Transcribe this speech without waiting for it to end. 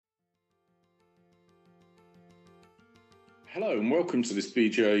Hello and welcome to this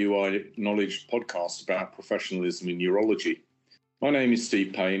BJUI Knowledge podcast about professionalism in urology. My name is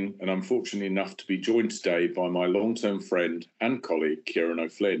Steve Payne and I'm fortunate enough to be joined today by my long-term friend and colleague, Kieran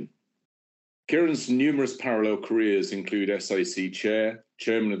O'Flynn. Kieran's numerous parallel careers include SAC Chair,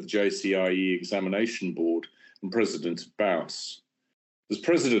 Chairman of the JCIE Examination Board and President of BAUS. As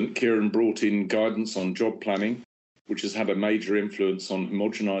President, Kieran brought in guidance on job planning, which has had a major influence on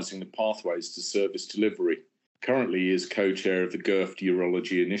homogenising the pathways to service delivery. Currently, he is co-chair of the GIRFT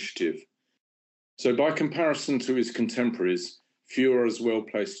Urology Initiative. So by comparison to his contemporaries, few are as well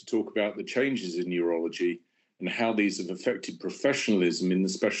placed to talk about the changes in urology and how these have affected professionalism in the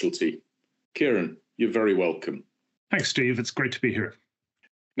specialty. Kieran, you're very welcome. Thanks, Steve. It's great to be here.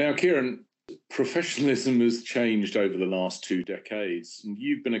 Now, Kieran, professionalism has changed over the last 2 decades, and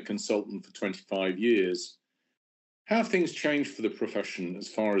you've been a consultant for 25 years. How have things changed for the profession as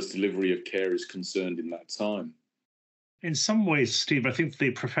far as delivery of care is concerned in that time? In some ways, Steve, I think the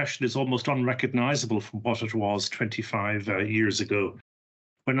profession is almost unrecognisable from what it was 25 years ago.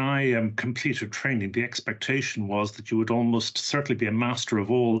 When I completed training, the expectation was that you would almost certainly be a master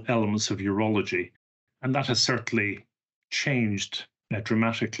of all elements of urology. And that has certainly changed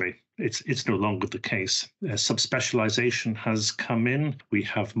dramatically. It's no longer the case. Subspecialization has come in. We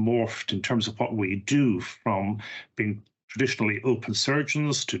have morphed in terms of what we do from being traditionally open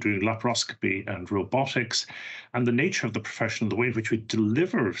surgeons to doing laparoscopy and robotics. And the nature of the profession, the way in which we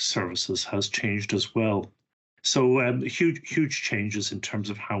deliver services has changed as well. So huge changes in terms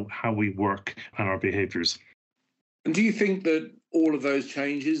of how we work and our behaviors. And do you think that all of those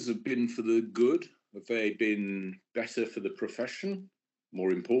changes have been for the good? Have they been better for the profession?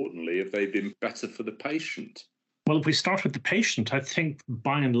 More importantly, have they been better for the patient? Well, if we start with the patient, I think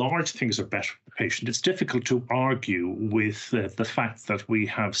by and large things are better for the patient. It's difficult to argue with the fact that we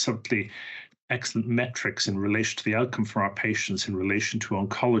have certainly excellent metrics in relation to the outcome for our patients in relation to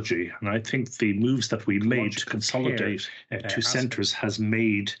oncology. And I think the moves that we made to consolidate two centres has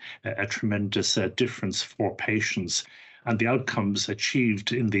made a tremendous difference for patients. And the outcomes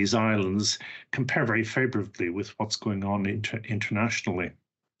achieved in these islands compare very favourably with what's going on internationally.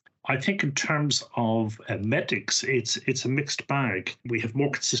 I think in terms of medics, it's a mixed bag. We have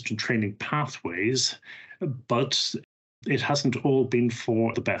more consistent training pathways, but it hasn't all been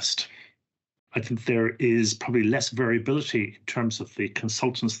for the best. I think there is probably less variability in terms of the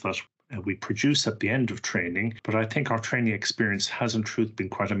consultants that we produce at the end of training, but I think our training experience has in truth been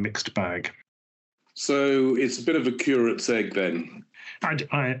quite a mixed bag. So it's a bit of a curate's egg then.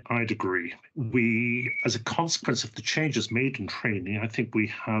 I'd agree. We, as a consequence of the changes made in training, I think we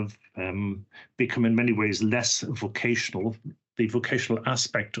have become in many ways less vocational. The vocational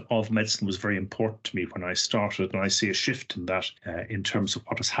aspect of medicine was very important to me when I started, and I see a shift in that in terms of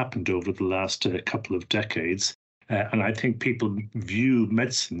what has happened over the last couple of decades. And I think people view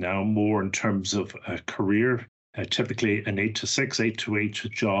medicine now more in terms of a career. Typically an 8 to 6, 8 to 8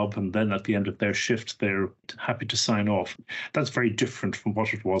 job, and then at the end of their shift, they're happy to sign off. That's very different from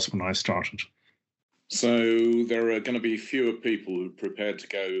what it was when I started. So there are going to be fewer people who are prepared to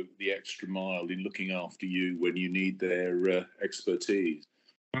go the extra mile in looking after you when you need their expertise.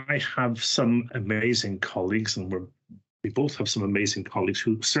 I have some amazing colleagues, and we both have some amazing colleagues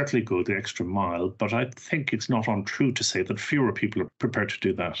who certainly go the extra mile, but I think it's not untrue to say that fewer people are prepared to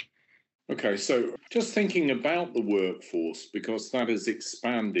do that. Okay, so just thinking about the workforce, because that has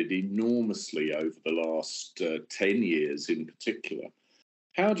expanded enormously over the last 10 years in particular,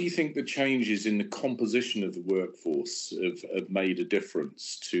 how do you think the changes in the composition of the workforce have made a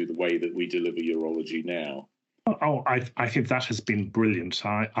difference to the way that we deliver urology now? I think that has been brilliant.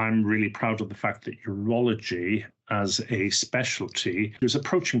 I'm really proud of the fact that urology as a specialty is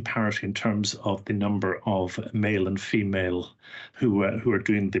approaching parity in terms of the number of male and female who are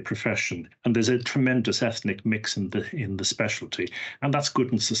doing the profession. And there's a tremendous ethnic mix in the specialty. And that's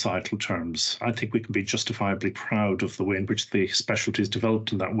good in societal terms. I think we can be justifiably proud of the way in which the specialty has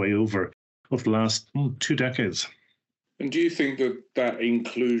developed in that way over the last 2 decades. And do you think that that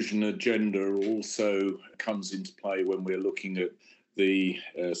inclusion agenda also comes into play when we're looking at the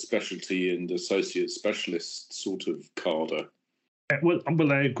specialty and associate specialist sort of cadre? Well,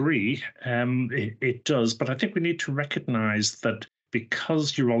 I agree. It does. But I think we need to recognise that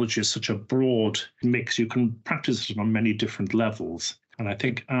because urology is such a broad mix, you can practice it on many different levels. And I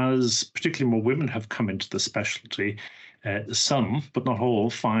think as particularly more women have come into the specialty, some, but not all,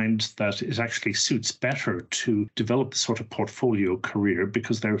 find that it actually suits better to develop the sort of portfolio career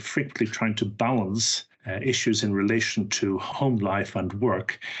because they're frequently trying to balance issues in relation to home life and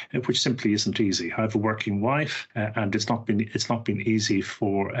work, which simply isn't easy. I have a working wife, and it's not been easy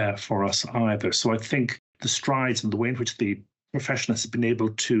for us either. So I think the strides and the way in which the profession has been able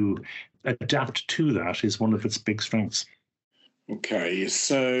to adapt to that is one of its big strengths. Okay,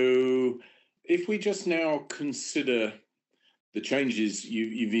 so if we just now consider the changes,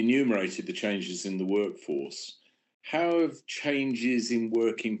 you've enumerated the changes in the workforce. How have changes in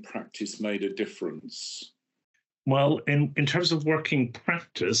working practice made a difference? Well, in terms of working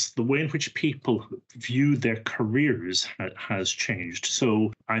practice, the way in which people view their careers has changed.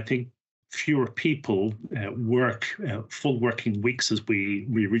 So I think fewer people work full working weeks as we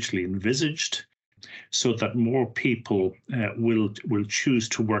originally envisaged, so that more people will choose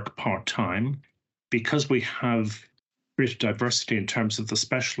to work part-time. Because we have greater diversity in terms of the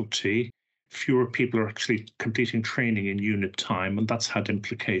specialty, fewer people are actually completing training in unit time, and that's had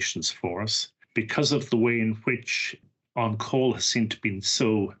implications for us. Because of the way in which on-call has seemed to be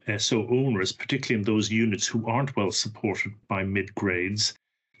so onerous, particularly in those units who aren't well supported by mid-grades,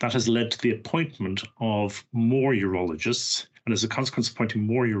 that has led to the appointment of more urologists. And as a consequence of appointing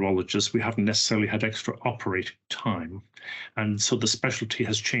more urologists, we haven't necessarily had extra operating time. And so the specialty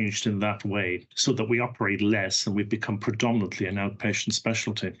has changed in that way, so that we operate less and we've become predominantly an outpatient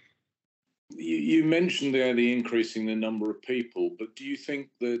specialty. You mentioned there the increasing the number of people, but do you think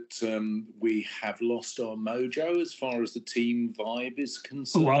that we have lost our mojo as far as the team vibe is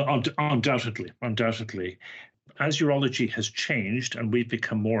concerned? Well, undoubtedly. As urology has changed and we've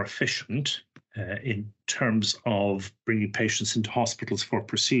become more efficient in terms of bringing patients into hospitals for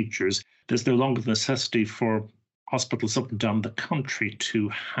procedures, there's no longer the necessity for hospitals up and down the country to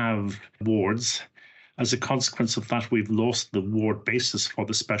have wards. As a consequence of that, we've lost the ward basis for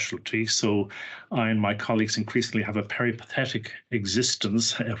the specialty. So I and my colleagues increasingly have a peripatetic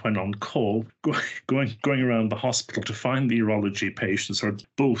existence when on call, going around the hospital to find the urology patients, or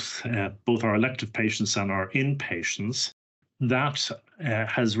both our elective patients and our inpatients. That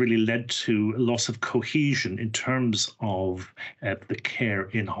has really led to a loss of cohesion in terms of the care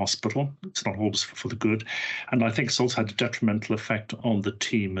in hospital. It's not always for the good. And I think it's also had a detrimental effect on the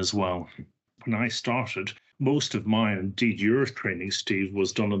team as well. When I started, most of mine, indeed your training, Steve,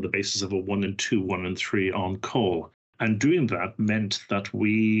 was done on the basis of a 1 and 2, 1 and 3 on call. And doing that meant that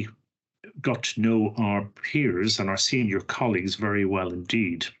we got to know our peers and our senior colleagues very well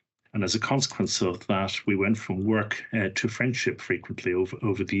indeed. And as a consequence of that, we went from work to friendship frequently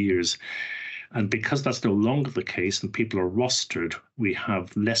over the years. And because that's no longer the case and people are rostered, we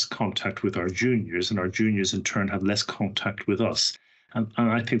have less contact with our juniors, and our juniors in turn have less contact with us. And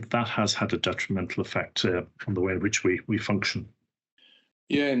I think that has had a detrimental effect on the way in which we function.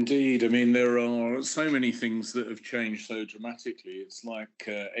 Yeah, indeed. I mean, there are so many things that have changed so dramatically. It's like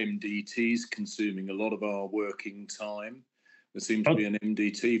MDTs consuming a lot of our working time. There seems to be an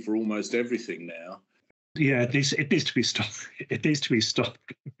MDT for almost everything now. Yeah, it needs to be stopped. It needs to be stopped.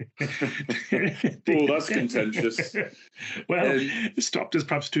 Oh, that's contentious. Well, stopped is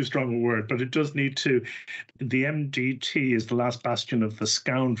perhaps too strong a word, but it does need to. The MDT is the last bastion of the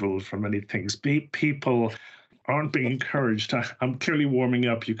scoundrel for many things. People aren't being encouraged. I'm clearly warming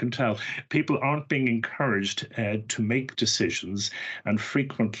up, you can tell. People aren't being encouraged to make decisions, and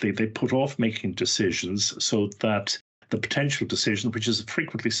frequently they put off making decisions so that the potential decision, which is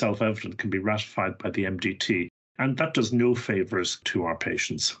frequently self-evident, can be ratified by the MDT. And that does no favours to our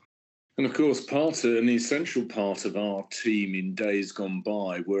patients. And of course, an essential part of our team in days gone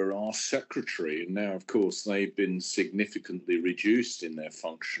by were our secretary. And now, of course, they've been significantly reduced in their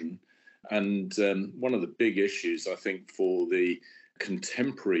function. And one of the big issues, I think, for the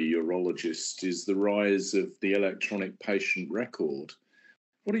contemporary urologist is the rise of the electronic patient record.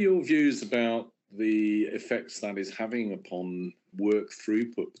 What are your views about the effects that is having upon work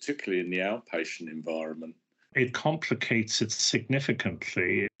throughput, particularly in the outpatient environment? It complicates it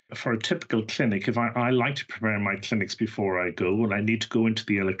significantly. For a typical clinic, if I like to prepare my clinics before I go, and I need to go into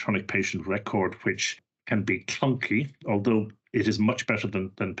the electronic patient record, which can be clunky, although it is much better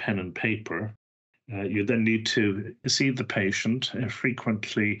than pen and paper. You then need to see the patient,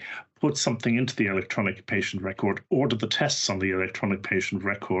 frequently put something into the electronic patient record, order the tests on the electronic patient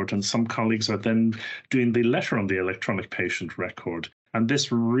record, and some colleagues are then doing the letter on the electronic patient record. And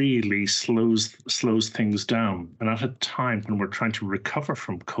this really slows things down. And at a time when we're trying to recover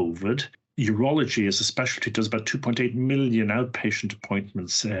from COVID, urology as a specialty does about 2.8 million outpatient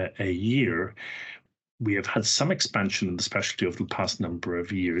appointments a year. We have had some expansion in the specialty over the past number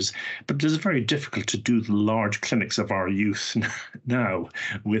of years, but it is very difficult to do the large clinics of our youth now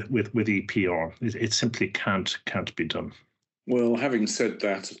with EPR. It simply can't be done. Well, having said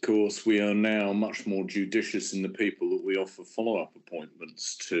that, of course, we are now much more judicious in the people that we offer follow-up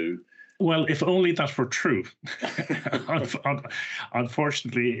appointments to. Well, if only that were true.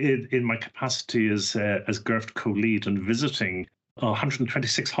 Unfortunately, in my capacity as GERFT co-lead and visiting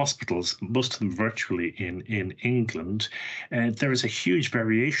 126 hospitals, most of them virtually in England, there is a huge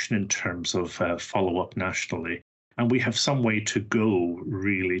variation in terms of follow-up nationally. And we have some way to go,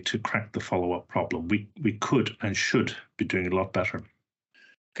 really, to crack the follow-up problem. We could and should be doing a lot better.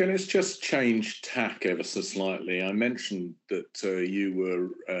 Okay, let's just change tack ever so slightly. I mentioned that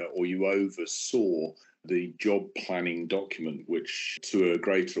you oversaw the job planning document, which to a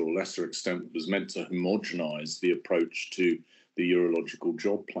greater or lesser extent was meant to homogenise the approach to the urological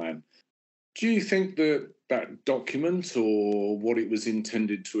job plan. Do you think that that document or what it was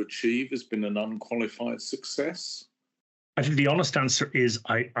intended to achieve has been an unqualified success? I think the honest answer is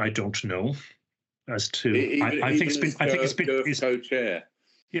I don't know. As to I think it's been co-chair.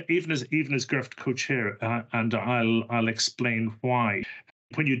 Yeah, even as GERFT co-chair, and I'll explain why.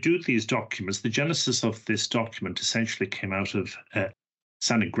 When you do these documents, the genesis of this document essentially came out of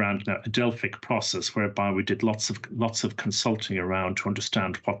sounding grand now, a Delphic process whereby we did lots of consulting around to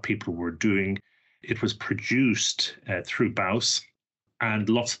understand what people were doing. It was produced through BAUS, and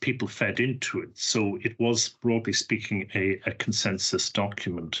lots of people fed into it. So it was, broadly speaking, a consensus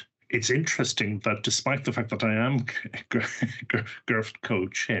document. It's interesting that despite the fact that I am GERFT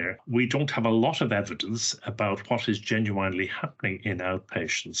co-chair, we don't have a lot of evidence about what is genuinely happening in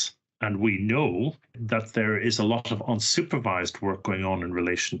outpatients. And we know that there is a lot of unsupervised work going on in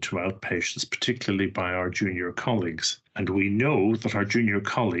relation to outpatients, particularly by our junior colleagues. And we know that our junior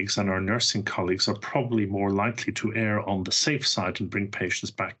colleagues and our nursing colleagues are probably more likely to err on the safe side and bring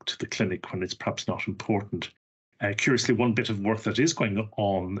patients back to the clinic when it's perhaps not important. Curiously, one bit of work that is going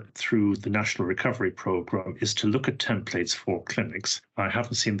on through the National Recovery Programme is to look at templates for clinics. I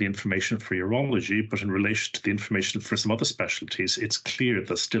haven't seen the information for urology, but in relation to the information for some other specialties, it's clear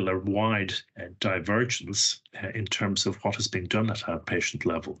there's still a wide divergence in terms of what has been done at outpatient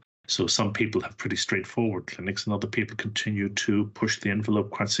level. So some people have pretty straightforward clinics and other people continue to push the envelope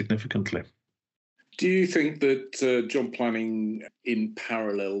quite significantly. Do you think that job planning in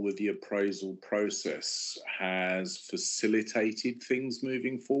parallel with the appraisal process has facilitated things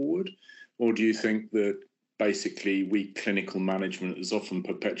moving forward? Or do you think that basically weak clinical management has often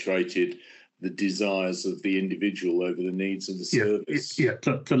perpetuated the desires of the individual over the needs of the service? Yeah,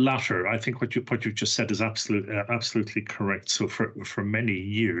 the latter. I think what you've just said is absolutely correct. So for many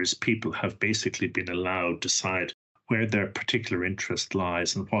years, people have basically been allowed to decide where their particular interest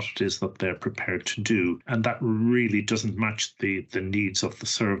lies and what it is that they're prepared to do. And that really doesn't match the needs of the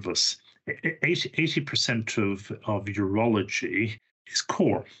service. 80% of urology is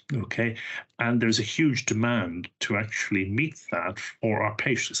core, okay? And there's a huge demand to actually meet that for our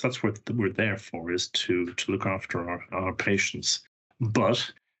patients. That's what we're there for, is to look after our patients. But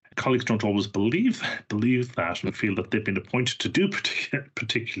colleagues don't always believe that and feel that they've been appointed to do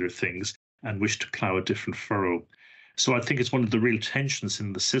particular things and wish to plough a different furrow. So I think it's one of the real tensions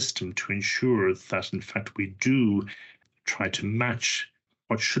in the system to ensure that, in fact, we do try to match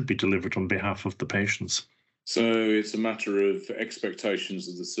what should be delivered on behalf of the patients. So it's a matter of expectations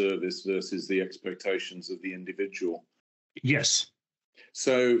of the service versus the expectations of the individual. Yes.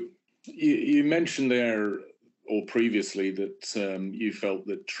 So you mentioned there or previously that you felt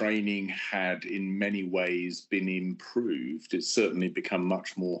that training had in many ways been improved. It's certainly become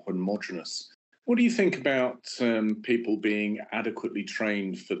much more homogenous. What do you think about people being adequately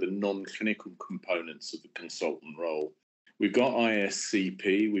trained for the non-clinical components of the consultant role? We've got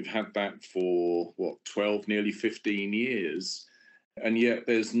ISCP, we've had that for, 12, nearly 15 years, and yet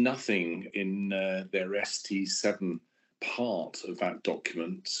there's nothing in their ST7 part of that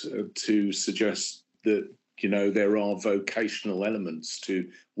document to suggest that, there are vocational elements to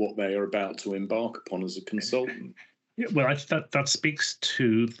what they are about to embark upon as a consultant. Yeah, well, that speaks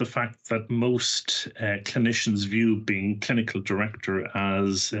to the fact that most clinicians view being clinical director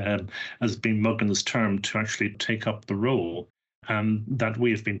as being Muggin's term to actually take up the role, and that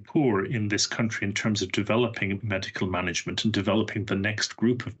we have been poor in this country in terms of developing medical management and developing the next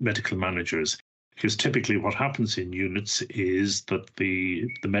group of medical managers. Because typically what happens in units is that the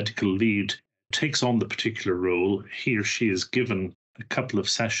medical lead takes on the particular role. He or she is given a couple of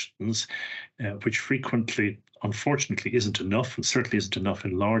sessions, which frequently, unfortunately, isn't enough, and certainly isn't enough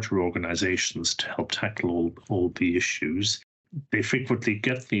in larger organizations to help tackle all the issues. They frequently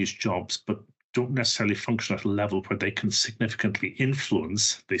get these jobs, but don't necessarily function at a level where they can significantly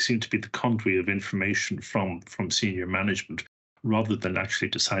influence. They seem to be the conduit of information from senior management, rather than actually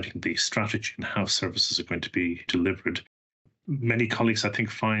deciding the strategy and how services are going to be delivered. Many colleagues, I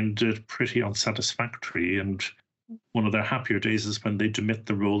think, find it pretty unsatisfactory, and one of their happier days is when they demit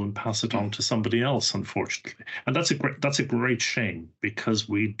the role and pass it on to somebody else, unfortunately. And that's a great shame, because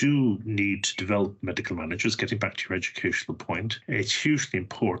we do need to develop medical managers. Getting back to your educational point, it's hugely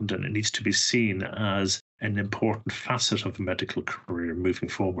important, and it needs to be seen as an important facet of a medical career moving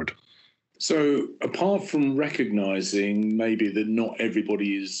forward. So, apart from recognising maybe that not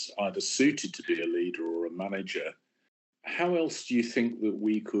everybody is either suited to be a leader or a manager, how else do you think that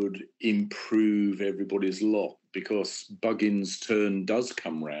we could improve everybody's lot? Because Buggins' turn does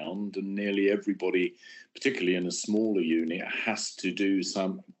come round, and nearly everybody, particularly in a smaller unit, has to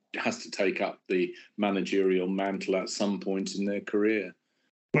take up the managerial mantle at some point in their career.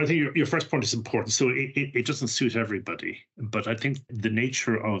 Well, I think your first point is important. So it doesn't suit everybody, but I think the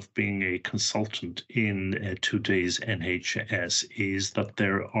nature of being a consultant in today's NHS is that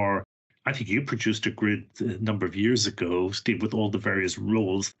there are, I think you produced a grid a number of years ago, Steve, with all the various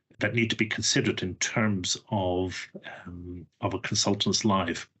roles that need to be considered in terms of a consultant's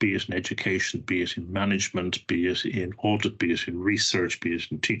life, be it in education, be it in management, be it in audit, be it in research, be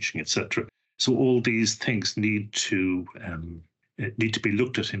it in teaching, etc. So all these things need to be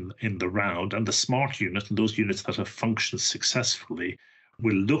looked at in the round, and the SMART unit and those units that have functioned successfully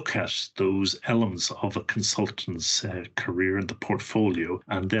will look at those elements of a consultant's career in the portfolio,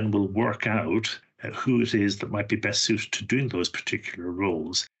 and then will work out who it is that might be best suited to doing those particular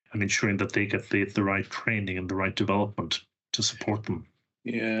roles, and ensuring that they get the right training and the right development to support them.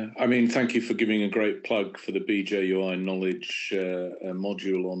 Yeah, I mean, thank you for giving a great plug for the BJUI knowledge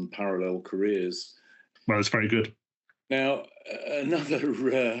module on parallel careers. Well, it's very good. Now,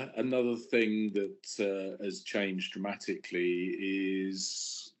 another thing that has changed dramatically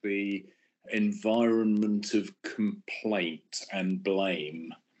is the environment of complaint and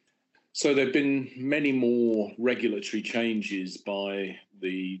blame. So there have been many more regulatory changes by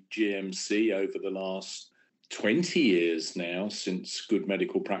the GMC over the last 20 years now, since Good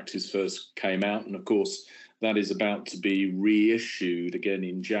Medical Practice first came out. And of course, that is about to be reissued again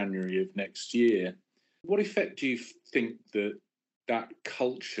in January of next year. What effect do you think that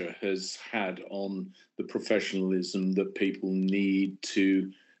culture has had on the professionalism that people need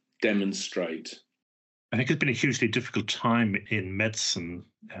to demonstrate? I think it's been a hugely difficult time in medicine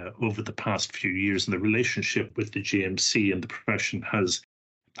over the past few years, and the relationship with the GMC and the profession has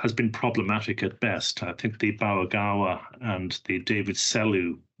been problematic at best. I think the Bawagawa and the David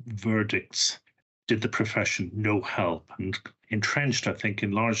Sellu verdicts did the profession no help, and entrenched, I think,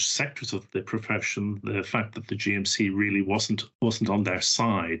 in large sectors of the profession the fact that the GMC really wasn't on their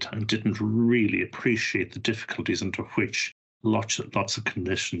side and didn't really appreciate the difficulties under which lots of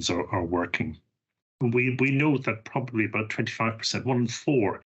clinicians are working. We know that probably about 25%, 1 in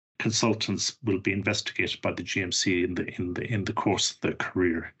 4 consultants will be investigated by the GMC in the course of their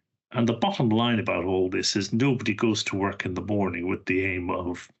career. And the bottom line about all this is nobody goes to work in the morning with the aim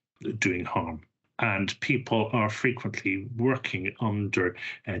of doing harm. And people are frequently working under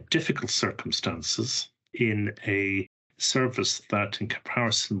difficult circumstances in a service that, in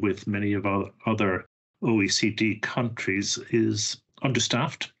comparison with many of our other OECD countries, is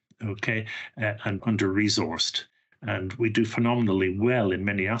understaffed, and under-resourced. And we do phenomenally well in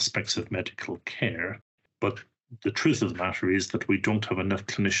many aspects of medical care, but the truth of the matter is that we don't have enough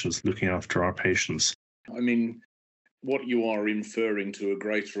clinicians looking after our patients. I mean, what you are inferring to a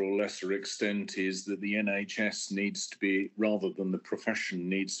greater or lesser extent is that the NHS needs to be, rather than the profession,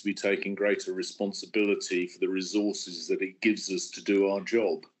 needs to be taking greater responsibility for the resources that it gives us to do our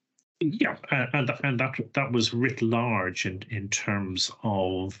job. Yeah, and that was writ large in terms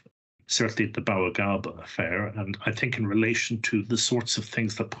of certainly the Bawagawa affair, and I think in relation to the sorts of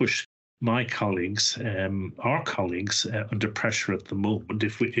things that push my colleagues, our colleagues, under pressure at the moment.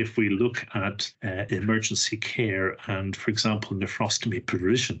 If we look at emergency care and, for example, nephrostomy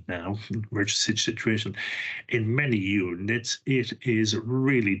provision now, emergency situation, in many units, it is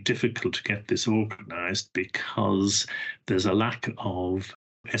really difficult to get this organised because there's a lack of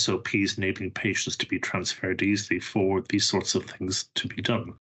SOPs enabling patients to be transferred easily for these sorts of things to be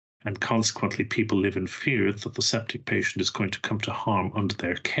done. And consequently, people live in fear that the septic patient is going to come to harm under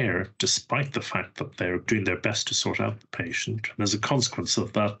their care, despite the fact that they're doing their best to sort out the patient. And as a consequence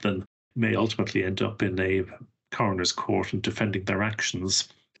of that, then may ultimately end up in a coroner's court and defending their actions.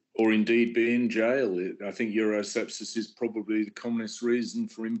 Or indeed be in jail. I think urosepsis is probably the commonest reason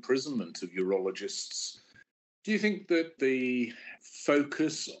for imprisonment of urologists. Do you think that the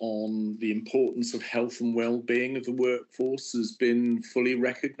focus on the importance of health and well-being of the workforce has been fully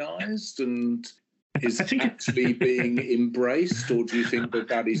recognised and is actually being embraced, or do you think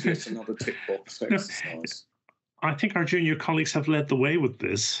that is yet another tick box exercise? I think our junior colleagues have led the way with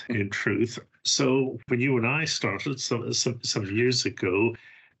this, in truth. So when you and I started some years ago,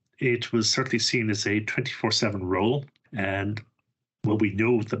 it was certainly seen as a 24/7 role. And well, we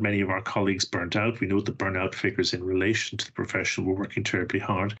know that many of our colleagues burnt out. We know the burnout figures in relation to the profession were working terribly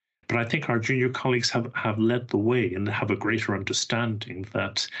hard. But I think our junior colleagues have led the way and have a greater understanding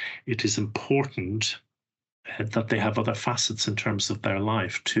that it is important that they have other facets in terms of their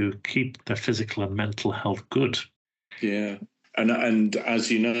life to keep their physical and mental health good. Yeah. And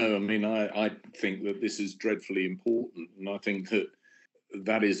as you know, I mean, I think that this is dreadfully important. And I think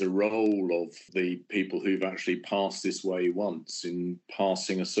that is a role of the people who've actually passed this way once, in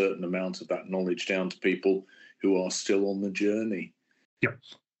passing a certain amount of that knowledge down to people who are still on the journey. Yep.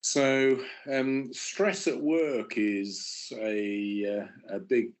 So stress at work is a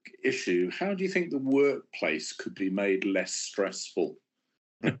big issue. How do you think the workplace could be made less stressful?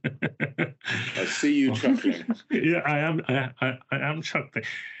 I see you chuckling. Yeah, I am chuckling.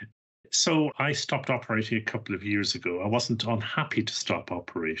 So I stopped operating a couple of years ago. I wasn't unhappy to stop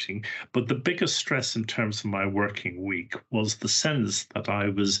operating, but the biggest stress in terms of my working week was the sense that I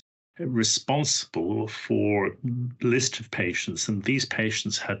was responsible for a list of patients, and these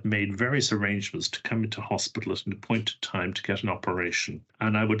patients had made various arrangements to come into hospital at an appointed time to get an operation.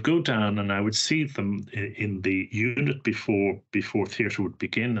 And I would go down and I would see them in the unit before theatre would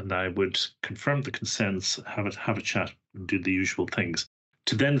begin, and I would confirm the consents, have a chat, and do the usual things,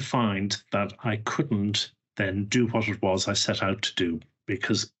 to then find that I couldn't then do what it was I set out to do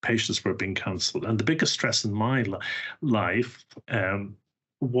because patients were being cancelled. And the biggest stress in my life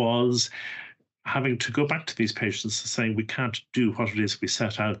was having to go back to these patients and saying we can't do what it is we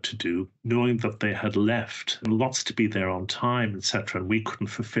set out to do, knowing that they had left and lots to be there on time, etc., and we couldn't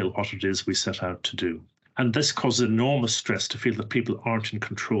fulfill what it is we set out to do. And this causes enormous stress to feel that people aren't in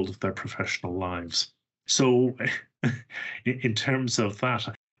control of their professional lives. So in terms of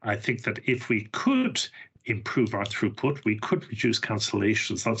that, I think that if we could improve our throughput, we could reduce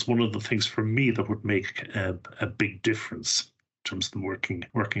cancellations. That's one of the things for me that would make a big difference in terms of the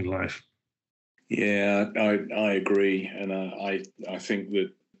working life. Yeah, I agree. And I think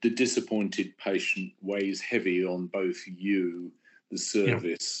that the disappointed patient weighs heavy on both you, the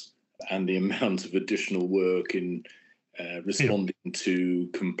service, and the amount of additional work in responding to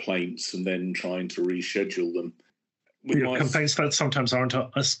complaints and then trying to reschedule them. Complaints that sometimes aren't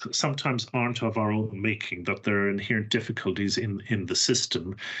of our own making, that there are inherent difficulties in the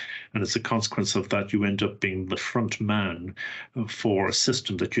system, and as a consequence of that, you end up being the front man for a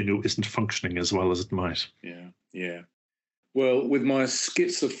system that you know isn't functioning as well as it might. Yeah. Well, with my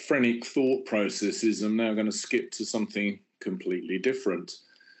schizophrenic thought processes, I'm now going to skip to something completely different.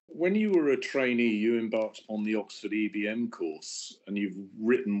 When you were a trainee, you embarked on the Oxford EBM course, and you've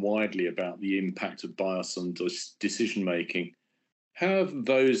written widely about the impact of bias on decision-making. How have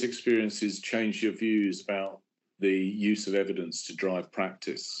those experiences changed your views about the use of evidence to drive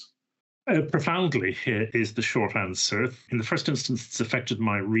practice? Profoundly is the short answer. In the first instance, it's affected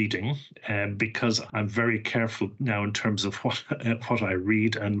my reading because I'm very careful now in terms of what I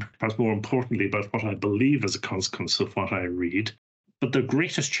read, and perhaps more importantly, about what I believe as a consequence of what I read. But the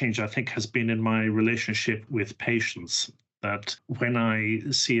greatest change, I think, has been in my relationship with patients, that when I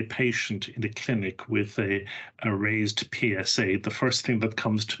see a patient in a clinic with a raised PSA, the first thing that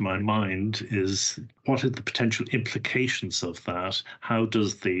comes to my mind is what are the potential implications of that? How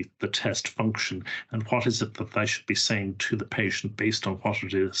does the test function? And what is it that I should be saying to the patient based on what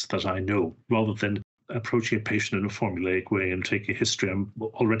it is that I know, rather than approaching a patient in a formulaic way and taking a history. I'm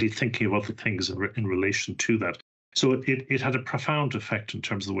already thinking of other things in relation to that. So it had a profound effect in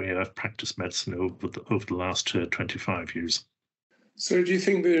terms of the way I've practiced medicine over the last 25 years. So do you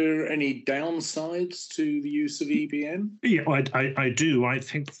think there are any downsides to the use of EBM? Yeah, I do. I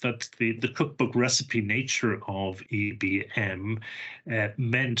think that the cookbook recipe nature of EBM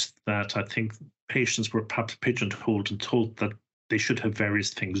meant that I think patients were perhaps pigeonholed and told that they should have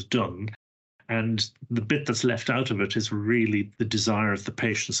various things done. And the bit that's left out of it is really the desire of the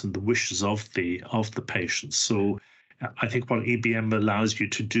patients and the wishes of the patients. So I think what EBM allows you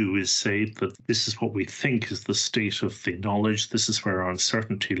to do is say that this is what we think is the state of the knowledge. This is where our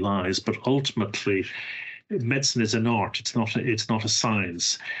uncertainty lies. But ultimately, medicine is an art. It's not a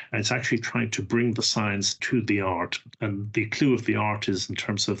science. And it's actually trying to bring the science to the art. And the clue of the art is in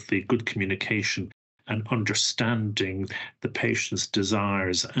terms of the good communication and understanding the patient's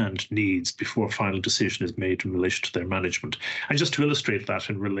desires and needs before a final decision is made in relation to their management. And just to illustrate that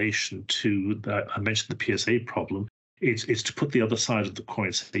in relation to, I mentioned the PSA problem, It's to put the other side of the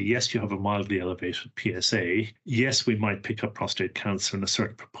coin, say, yes, you have a mildly elevated PSA. Yes, we might pick up prostate cancer in a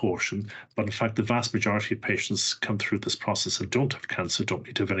certain proportion, but in fact, the vast majority of patients come through this process and don't have cancer, don't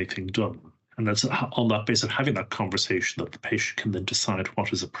need to have anything done. And that's on that basis of having that conversation that the patient can then decide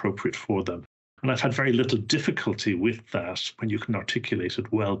what is appropriate for them. And I've had very little difficulty with that when you can articulate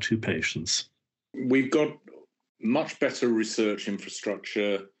it well to patients. We've got much better research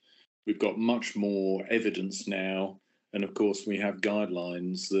infrastructure. We've got much more evidence now. And of course, we have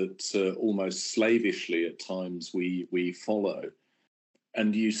guidelines that almost slavishly at times we follow.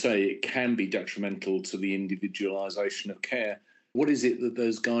 And you say it can be detrimental to the individualisation of care. What is it that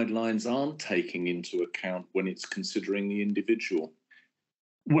those guidelines aren't taking into account when it's considering the individual?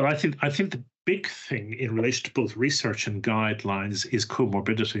 Well, I think the big thing in relation to both research and guidelines is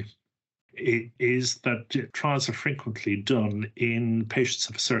comorbidity. It is that trials are frequently done in patients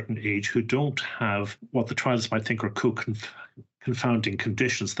of a certain age who don't have what the trials might think are confounding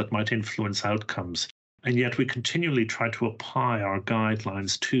conditions that might influence outcomes. And yet we continually try to apply our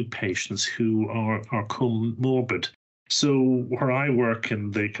guidelines to patients who are comorbid. So where I work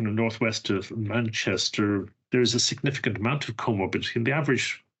in the kind of northwest of Manchester, there's a significant amount of comorbidity. And the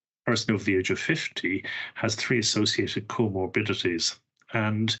average person over the age of 50 has 3 associated comorbidities.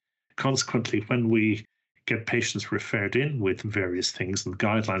 And consequently, when we get patients referred in with various things, and the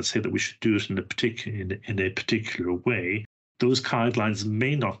guidelines say that we should do it in a particular way, those guidelines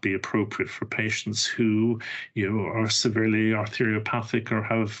may not be appropriate for patients who, are severely arteriopathic or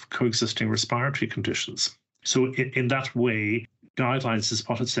have coexisting respiratory conditions. So in that way, guidelines is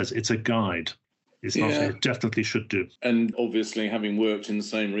what it says. It's a guide. It's not, it definitely should do. And obviously, having worked in the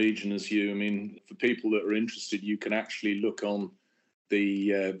same region as you, I mean, for people that are interested, you can actually look on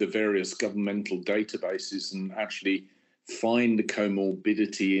the various governmental databases and actually find the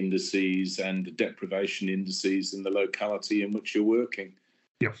comorbidity indices and the deprivation indices in the locality in which you're working.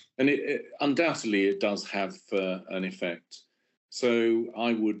 Yeah. And undoubtedly it does have an effect. So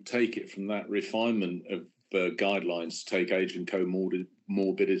I would take it from that refinement of guidelines to take age and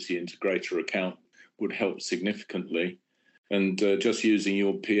comorbidity into greater account would help significantly. And just using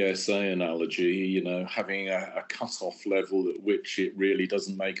your PSA analogy, having a cut-off level at which it really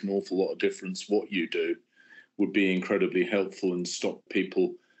doesn't make an awful lot of difference what you do would be incredibly helpful and stop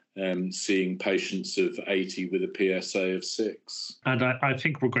people seeing patients of 80 with a PSA of 6. And I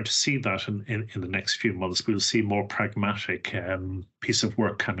think we're going to see that in the next few months. We'll see more pragmatic piece of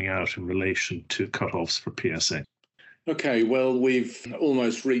work coming out in relation to cut-offs for PSA. Okay, well, we've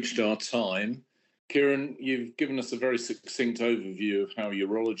almost reached our time. Kieran, you've given us a very succinct overview of how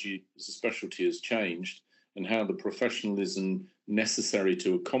urology as a specialty has changed and how the professionalism necessary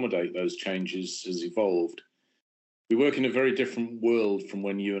to accommodate those changes has evolved. We work in a very different world from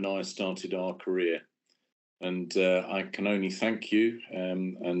when you and I started our career. And I can only thank you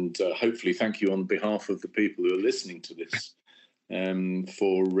and hopefully thank you on behalf of the people who are listening to this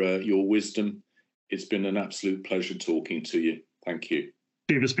for your wisdom. It's been an absolute pleasure talking to you. Thank you.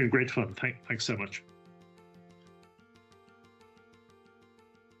 Steve, it's been great fun. Thanks so much.